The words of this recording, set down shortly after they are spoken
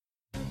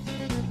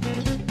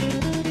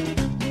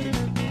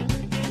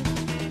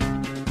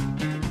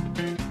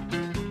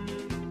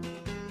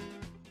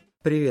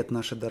Привет,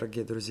 наши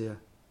дорогие друзья!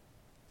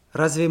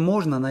 Разве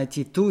можно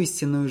найти ту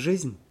истинную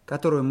жизнь,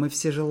 которую мы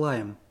все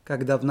желаем,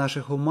 когда в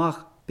наших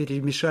умах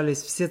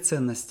перемешались все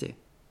ценности,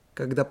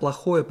 когда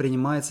плохое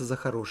принимается за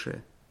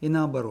хорошее, и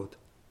наоборот?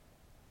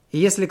 И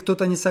если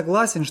кто-то не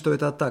согласен, что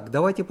это так,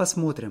 давайте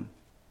посмотрим,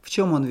 в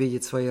чем он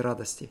видит свои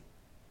радости.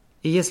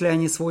 И если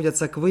они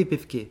сводятся к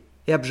выпивке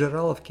и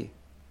обжираловке,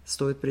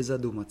 стоит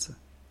призадуматься.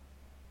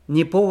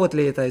 Не повод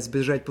ли это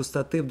избежать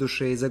пустоты в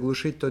душе и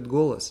заглушить тот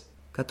голос,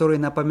 который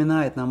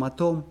напоминает нам о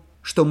том,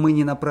 что мы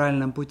не на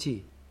правильном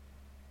пути?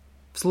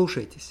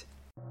 Вслушайтесь.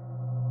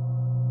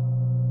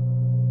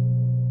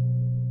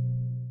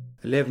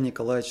 Лев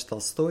Николаевич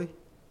Толстой.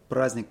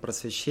 Праздник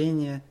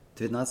просвещения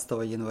 12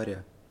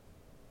 января.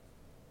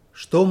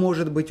 Что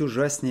может быть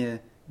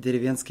ужаснее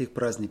деревенских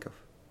праздников?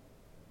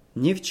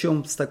 Ни в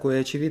чем с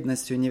такой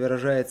очевидностью не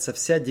выражается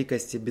вся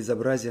дикость и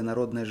безобразие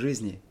народной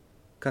жизни,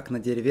 как на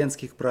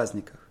деревенских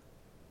праздниках.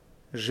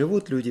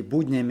 Живут люди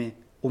буднями,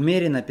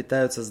 умеренно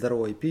питаются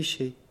здоровой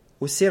пищей,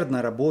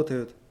 усердно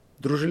работают,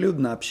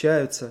 дружелюбно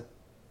общаются.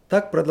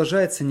 Так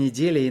продолжается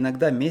недели,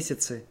 иногда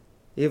месяцы,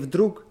 и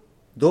вдруг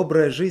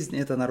добрая жизнь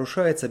эта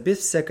нарушается без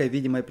всякой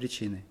видимой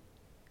причины.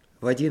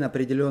 В один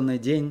определенный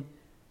день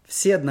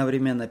все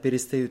одновременно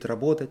перестают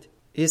работать,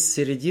 и с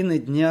середины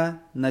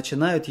дня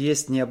начинают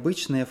есть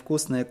необычные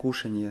вкусные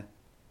кушанья,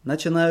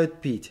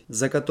 начинают пить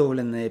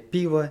заготовленное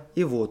пиво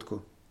и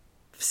водку.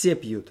 Все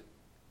пьют.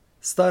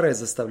 Старые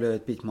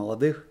заставляют пить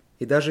молодых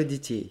и даже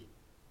детей.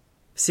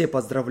 Все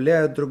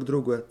поздравляют друг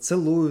друга,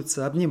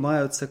 целуются,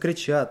 обнимаются,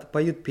 кричат,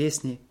 поют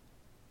песни.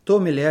 То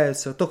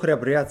умиляются, то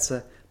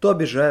храбрятся, то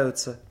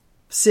обижаются.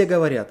 Все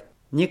говорят,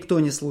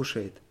 никто не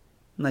слушает.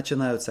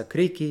 Начинаются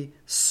крики,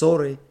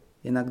 ссоры,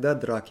 иногда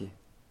драки.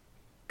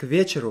 К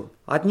вечеру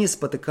одни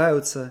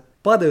спотыкаются,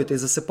 падают и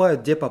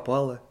засыпают где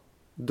попало.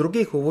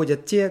 Других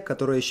уводят те,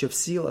 которые еще в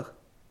силах,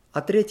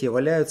 а третьи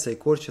валяются и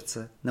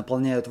корчатся,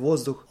 наполняют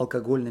воздух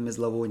алкогольными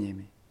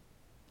зловониями.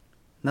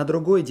 На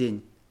другой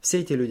день все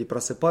эти люди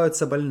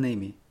просыпаются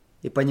больными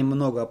и,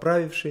 понемногу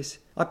оправившись,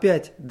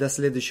 опять до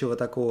следующего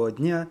такого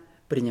дня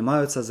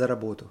принимаются за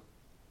работу.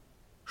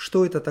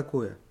 Что это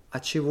такое?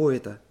 От чего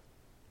это?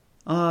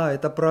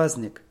 Это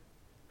праздник.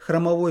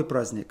 Храмовой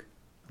праздник.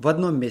 В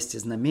одном месте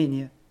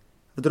знамение,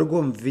 в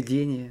другом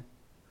введение,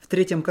 в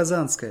третьем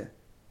казанское.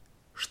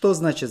 Что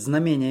значит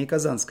знамение и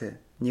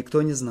казанское?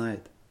 Никто не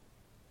знает.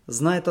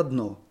 Знает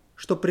одно,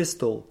 что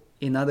престол,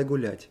 и надо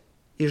гулять.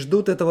 И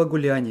ждут этого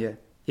гуляния,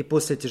 и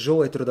после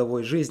тяжелой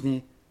трудовой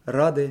жизни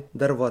рады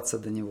дорваться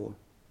до него.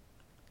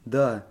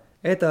 Да,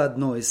 это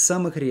одно из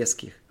самых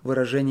резких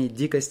выражений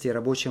дикости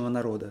рабочего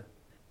народа.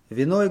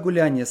 Вино и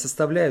гуляние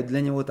составляют для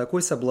него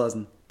такой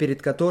соблазн,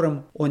 перед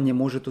которым он не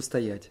может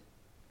устоять.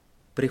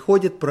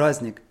 Приходит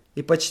праздник,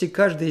 и почти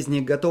каждый из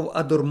них готов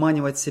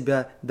одурманивать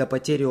себя до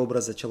потери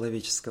образа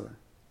человеческого.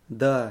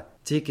 Да,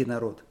 дикий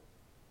народ.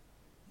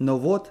 Но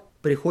вот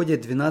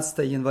приходит 12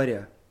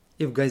 января,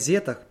 и в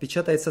газетах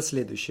печатается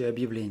следующее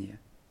объявление.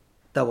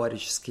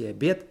 Товарищеский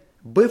обед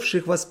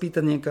бывших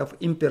воспитанников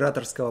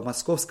Императорского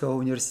Московского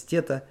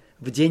университета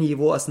в день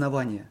его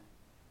основания,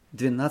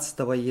 12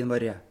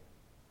 января.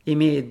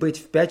 Имеет быть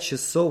в 5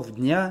 часов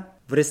дня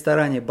в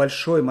ресторане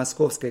Большой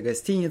Московской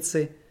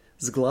гостиницы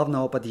с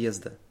главного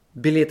подъезда.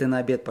 Билеты на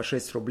обед по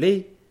 6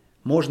 рублей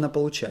можно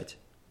получать.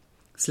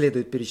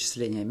 Следует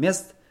перечисление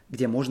мест,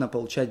 где можно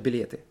получать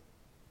билеты.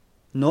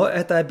 Но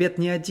это обед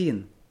не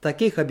один.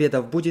 Таких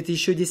обедов будет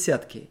еще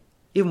десятки.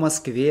 И в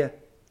Москве,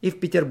 и в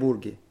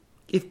Петербурге,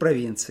 и в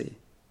провинции.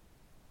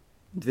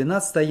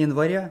 12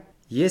 января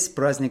есть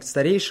праздник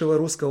старейшего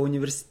русского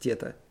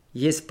университета,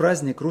 есть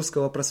праздник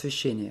русского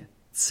просвещения.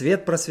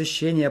 Цвет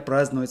просвещения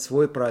празднует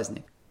свой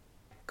праздник.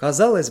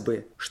 Казалось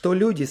бы, что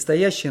люди,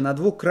 стоящие на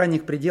двух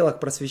крайних пределах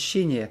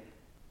просвещения,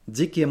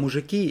 дикие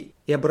мужики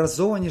и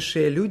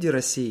образованнейшие люди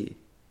России,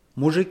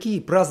 мужики,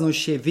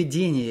 празднующие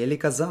введение или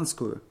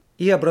казанскую,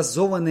 и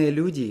образованные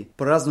люди,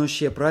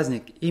 празднующие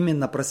праздник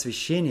именно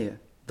просвещения,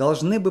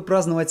 должны бы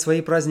праздновать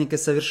свои праздники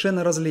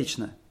совершенно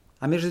различно.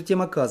 А между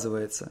тем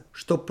оказывается,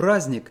 что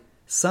праздник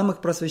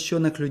самых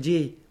просвещенных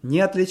людей не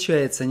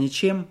отличается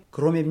ничем,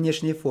 кроме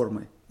внешней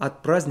формы,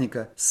 от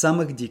праздника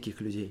самых диких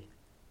людей.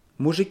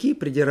 Мужики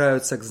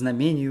придираются к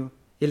знамению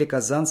или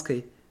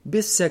казанской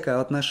без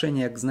всякого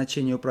отношения к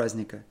значению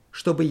праздника,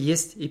 чтобы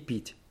есть и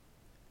пить.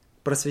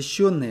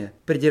 Просвещенные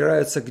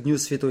придираются к Дню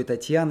Святой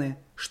Татьяны,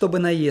 чтобы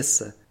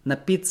наесться,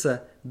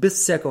 напиться без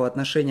всякого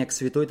отношения к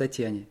Святой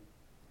Татьяне.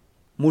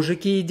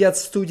 Мужики едят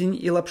студень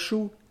и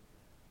лапшу,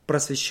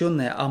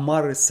 просвещенные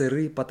омары,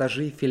 сыры,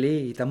 потажи,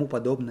 филеи и тому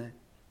подобное.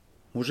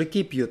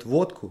 Мужики пьют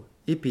водку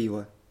и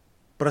пиво.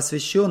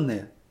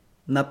 Просвещенные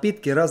 –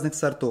 напитки разных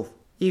сортов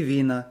и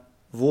вина,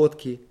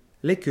 водки,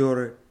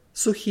 ликеры,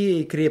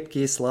 сухие и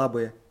крепкие и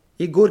слабые,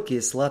 и горькие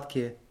и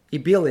сладкие, и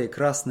белые и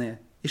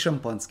красные, и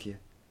шампанские.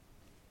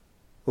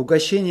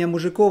 Угощения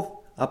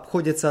мужиков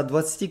обходятся от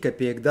 20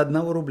 копеек до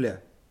 1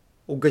 рубля.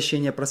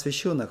 Угощения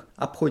просвещенных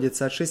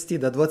обходятся от 6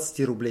 до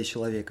 20 рублей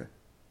человека.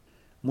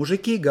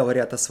 Мужики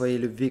говорят о своей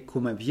любви к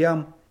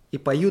кумовьям и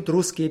поют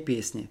русские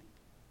песни.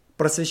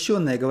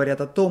 Просвещенные говорят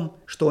о том,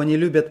 что они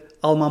любят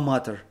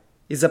 «alma-mater»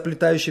 и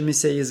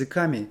заплетающимися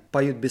языками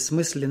поют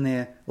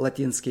бессмысленные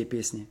латинские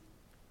песни.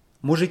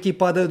 Мужики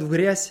падают в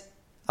грязь,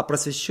 а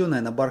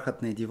просвещенные на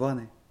бархатные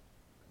диваны.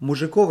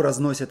 Мужиков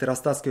разносят и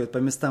растаскивают по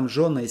местам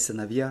жены и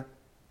сыновья,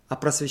 а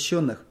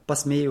просвещенных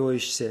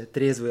посмеивающиеся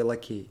трезвые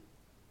лакеи.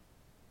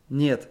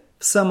 Нет,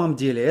 в самом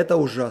деле это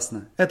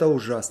ужасно, это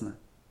ужасно.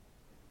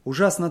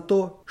 Ужасно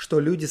то,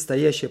 что люди,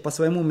 стоящие, по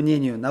своему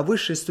мнению, на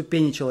высшей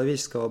ступени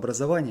человеческого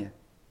образования,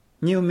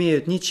 не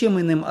умеют ничем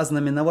иным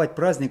ознаменовать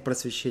праздник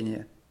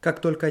просвещения,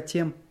 как только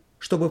тем,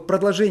 чтобы в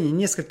продолжении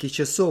нескольких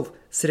часов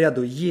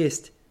сряду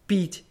есть,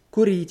 пить,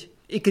 курить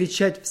и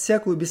кричать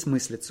всякую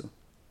бессмыслицу.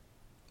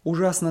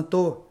 Ужасно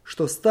то,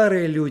 что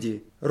старые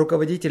люди,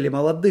 руководители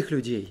молодых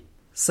людей,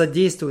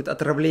 содействуют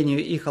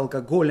отравлению их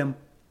алкоголем,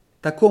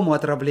 такому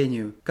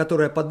отравлению,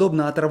 которое,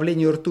 подобно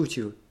отравлению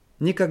ртутью,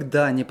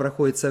 никогда не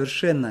проходит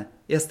совершенно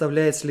и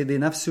оставляет следы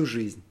на всю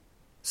жизнь.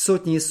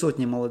 Сотни и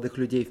сотни молодых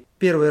людей в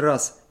первый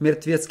раз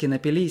мертвецки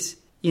напились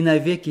и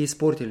навеки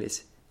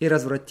испортились и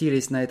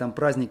развратились на этом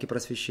празднике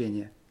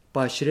просвещения,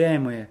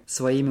 поощряемые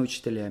своими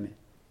учителями.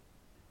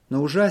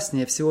 Но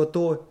ужаснее всего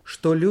то,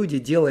 что люди,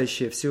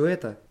 делающие все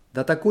это,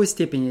 до такой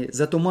степени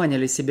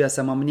затуманили себя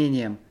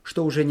самомнением,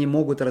 что уже не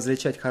могут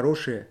различать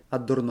хорошее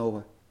от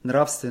дурного,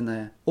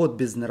 нравственное от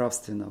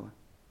безнравственного.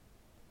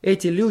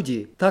 Эти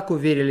люди так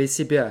уверили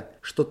себя,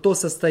 что то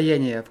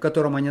состояние, в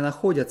котором они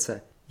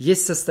находятся,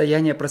 есть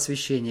состояние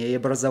просвещения и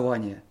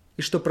образования,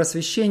 и что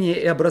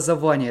просвещение и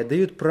образование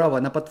дают право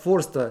на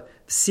потворство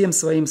всем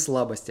своим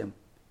слабостям.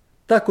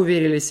 Так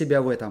уверили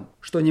себя в этом,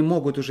 что не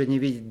могут уже не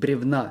видеть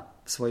бревна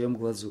в своем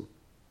глазу.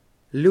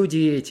 Люди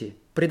эти,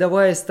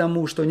 предаваясь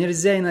тому, что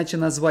нельзя иначе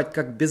назвать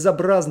как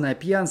безобразное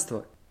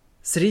пьянство,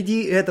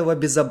 среди этого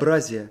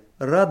безобразия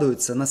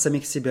радуются на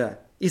самих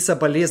себя и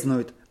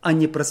соболезнуют о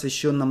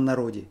непросвещенном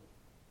народе.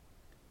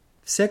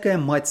 Всякая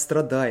мать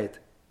страдает,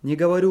 не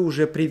говорю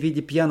уже при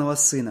виде пьяного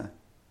сына.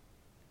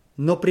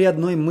 Но при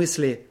одной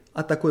мысли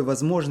о такой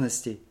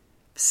возможности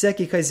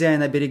всякий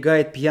хозяин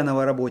оберегает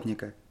пьяного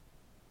работника.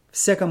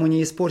 Всякому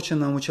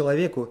неиспорченному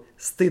человеку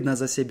стыдно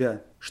за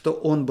себя, что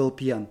он был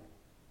пьян.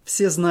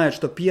 Все знают,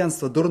 что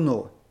пьянство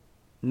дурно.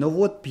 Но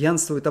вот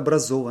пьянствуют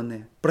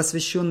образованные,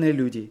 просвещенные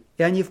люди,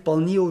 и они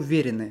вполне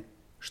уверены,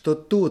 что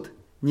тут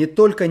не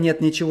только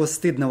нет ничего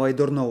стыдного и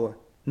дурного,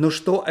 но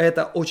что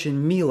это очень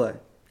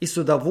мило, и с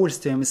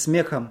удовольствием и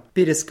смехом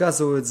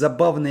пересказывают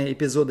забавные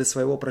эпизоды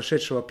своего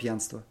прошедшего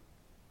пьянства.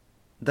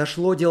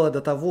 Дошло дело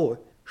до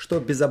того, что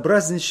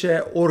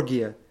безобразнейшая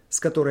оргия, с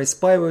которой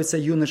спаиваются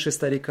юноши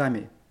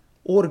стариками,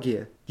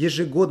 оргия,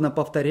 ежегодно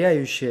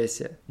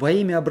повторяющаяся во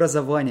имя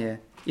образования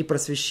и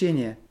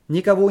просвещения,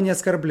 никого не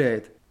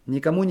оскорбляет,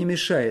 никому не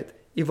мешает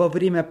и во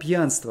время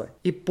пьянства,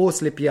 и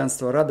после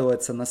пьянства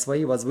радоваться на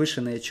свои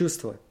возвышенные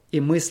чувства и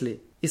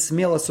мысли, и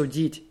смело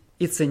судить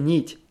и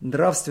ценить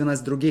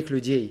нравственность других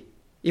людей,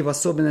 и в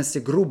особенности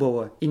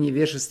грубого и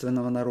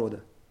невежественного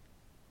народа.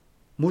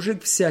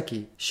 Мужик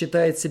всякий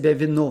считает себя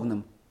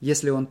виновным,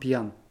 если он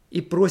пьян,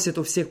 и просит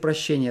у всех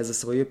прощения за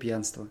свое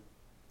пьянство.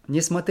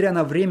 Несмотря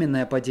на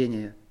временное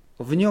падение,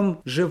 в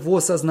нем живо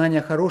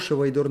сознание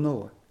хорошего и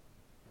дурного.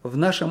 В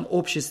нашем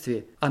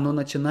обществе оно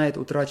начинает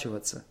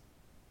утрачиваться.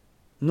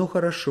 Ну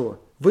хорошо,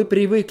 вы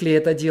привыкли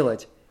это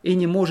делать и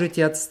не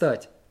можете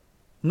отстать.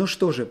 Ну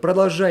что же,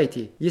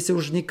 продолжайте, если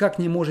уж никак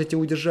не можете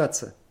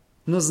удержаться.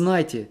 Но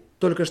знайте,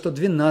 только что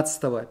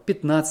 12,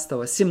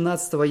 15,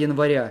 17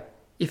 января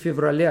и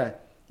февраля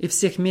и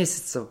всех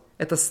месяцев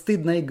это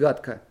стыдно и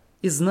гадко.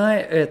 И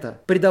зная это,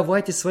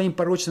 предавайте своим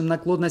порочным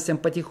наклонностям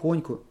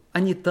потихоньку,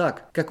 а не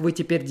так, как вы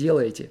теперь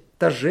делаете,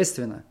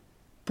 торжественно,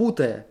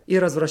 путая и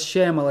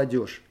развращая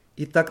молодежь,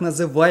 и так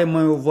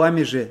называемую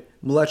вами же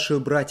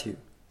младшую братью.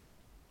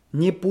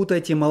 Не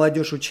путайте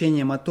молодежь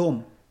учением о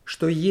том,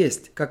 что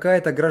есть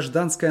какая-то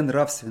гражданская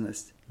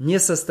нравственность, не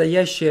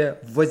состоящая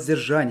в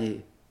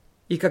воздержании,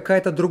 и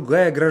какая-то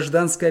другая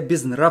гражданская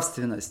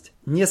безнравственность,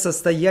 не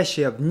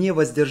состоящая в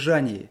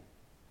невоздержании.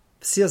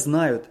 Все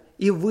знают,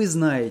 и вы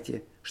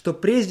знаете, что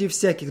прежде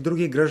всяких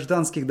других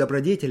гражданских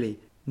добродетелей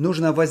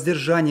нужно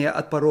воздержание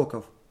от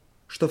пороков,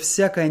 что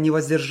всякое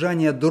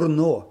невоздержание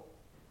дурно,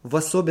 в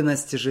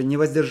особенности же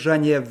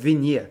невоздержание в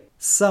вине,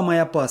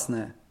 самое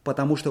опасное,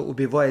 потому что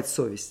убивает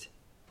совесть.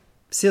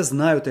 Все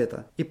знают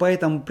это, и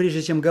поэтому,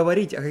 прежде чем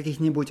говорить о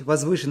каких-нибудь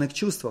возвышенных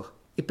чувствах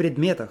и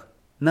предметах,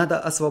 надо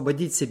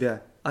освободить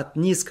себя от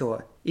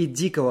низкого и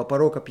дикого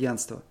порока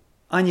пьянства,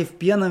 а не в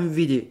пьяном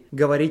виде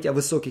говорить о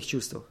высоких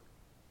чувствах.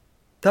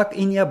 Так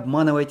и не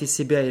обманывайте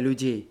себя и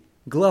людей.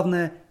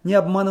 Главное, не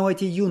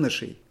обманывайте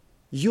юношей.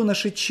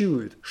 Юноши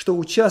чуют, что,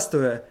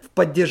 участвуя в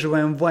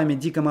поддерживаемом вами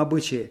диком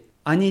обычае,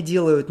 они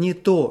делают не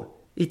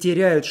то и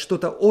теряют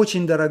что-то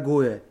очень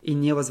дорогое и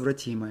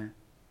невозвратимое.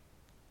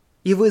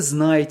 И вы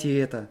знаете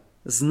это,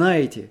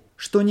 знаете,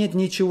 что нет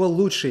ничего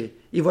лучше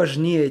и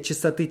важнее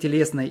чистоты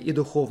телесной и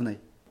духовной,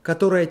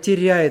 которая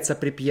теряется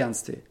при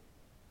пьянстве.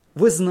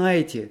 Вы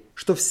знаете,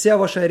 что вся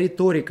ваша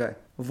риторика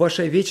в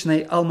вашей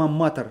вечной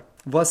алма-матер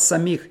вас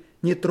самих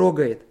не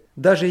трогает,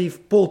 даже и в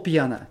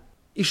полпьяна,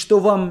 и что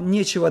вам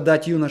нечего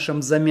дать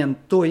юношам взамен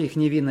той их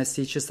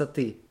невинности и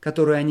чистоты,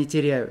 которую они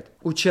теряют,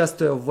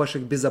 участвуя в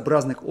ваших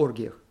безобразных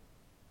оргиях.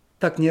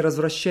 Так не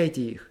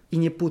развращайте их и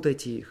не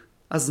путайте их,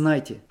 а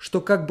знайте,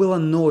 что как было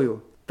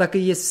Ною, так и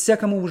есть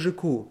всякому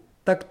мужику,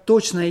 так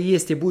точно и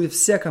есть и будет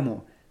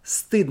всякому.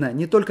 Стыдно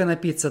не только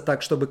напиться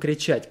так, чтобы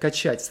кричать,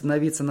 качать,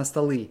 становиться на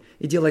столы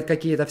и делать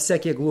какие-то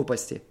всякие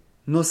глупости,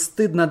 но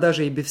стыдно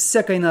даже и без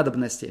всякой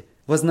надобности.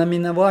 Во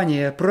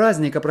знаменование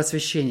праздника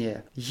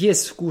просвещения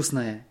есть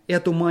вкусное и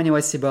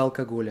отуманивать себя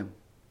алкоголем.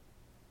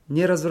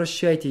 Не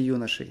развращайте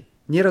юношей,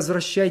 не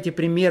развращайте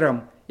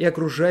примером и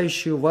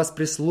окружающую вас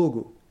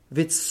прислугу,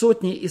 ведь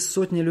сотни и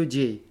сотни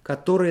людей,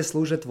 которые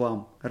служат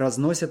вам,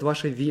 разносят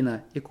ваши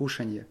вина и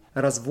кушанья,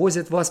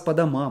 развозят вас по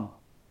домам.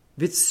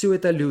 Ведь все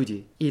это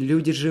люди, и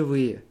люди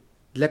живые,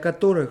 для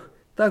которых,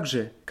 так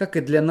же, как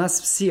и для нас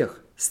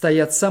всех,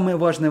 стоят самые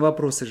важные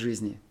вопросы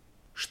жизни.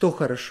 Что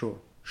хорошо,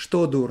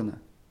 что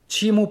дурно,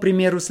 чьему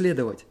примеру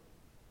следовать?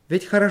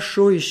 Ведь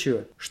хорошо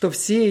еще, что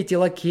все эти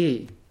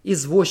лакеи,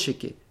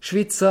 извозчики,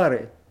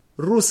 швейцары,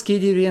 русские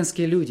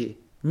деревенские люди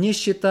не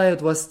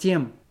считают вас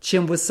тем,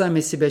 чем вы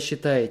сами себя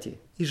считаете,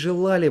 и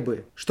желали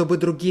бы, чтобы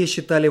другие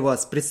считали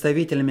вас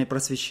представителями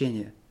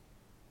просвещения.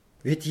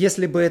 Ведь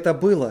если бы это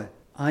было,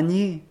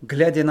 они,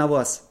 глядя на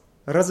вас,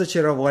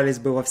 разочаровались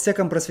бы во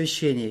всяком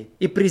просвещении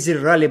и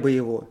презирали бы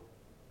его.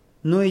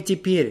 Но и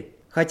теперь,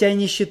 хотя и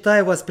не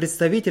считая вас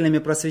представителями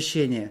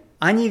просвещения,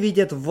 они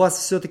видят в вас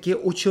все-таки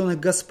ученых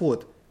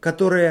господ,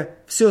 которые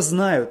все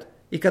знают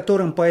и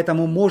которым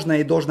поэтому можно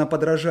и должно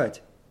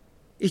подражать.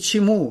 И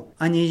чему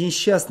они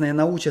несчастные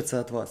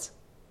научатся от вас?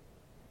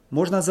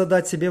 Можно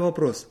задать себе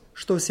вопрос,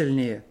 что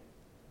сильнее?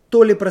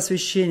 То ли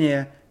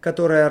просвещение,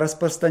 которое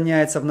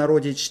распространяется в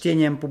народе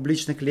чтением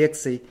публичных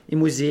лекций и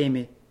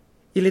музеями,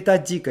 или та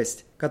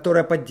дикость,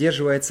 которая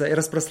поддерживается и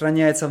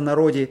распространяется в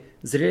народе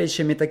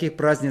зрелищами таких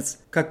праздниц,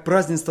 как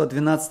празднество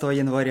 12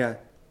 января,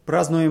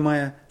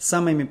 празднуемое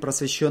самыми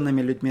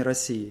просвещенными людьми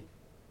России.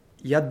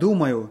 Я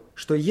думаю,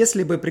 что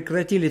если бы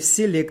прекратили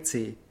все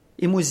лекции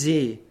и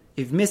музеи,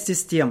 и вместе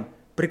с тем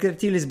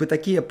прекратились бы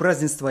такие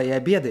празднества и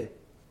обеды,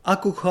 а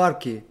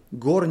кухарки,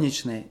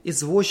 горничные,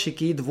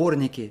 извозчики и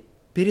дворники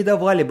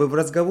передавали бы в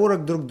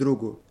разговорах друг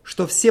другу,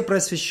 что все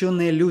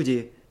просвещенные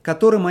люди,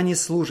 которым они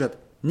служат,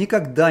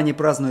 никогда не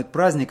празднуют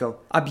праздников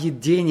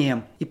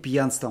объедением и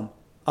пьянством,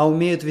 а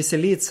умеют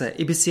веселиться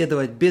и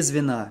беседовать без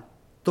вина,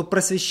 то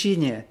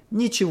просвещение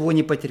ничего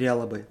не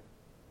потеряло бы.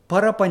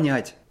 Пора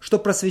понять, что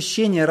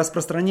просвещение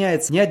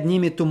распространяется не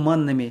одними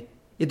туманными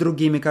и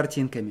другими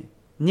картинками,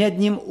 не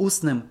одним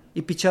устным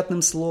и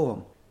печатным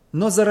словом,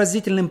 но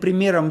заразительным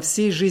примером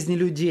всей жизни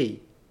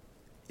людей.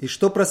 И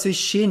что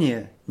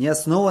просвещение, не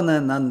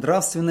основанное на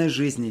нравственной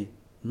жизни,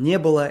 не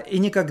было и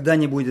никогда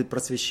не будет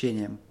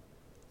просвещением,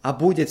 а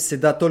будет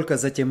всегда только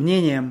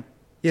затемнением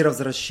и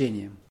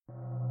развращением.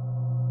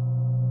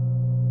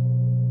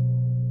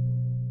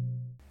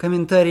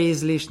 Комментарии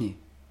излишни,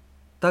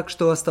 так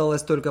что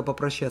осталось только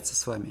попрощаться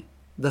с вами.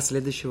 До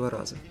следующего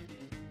раза.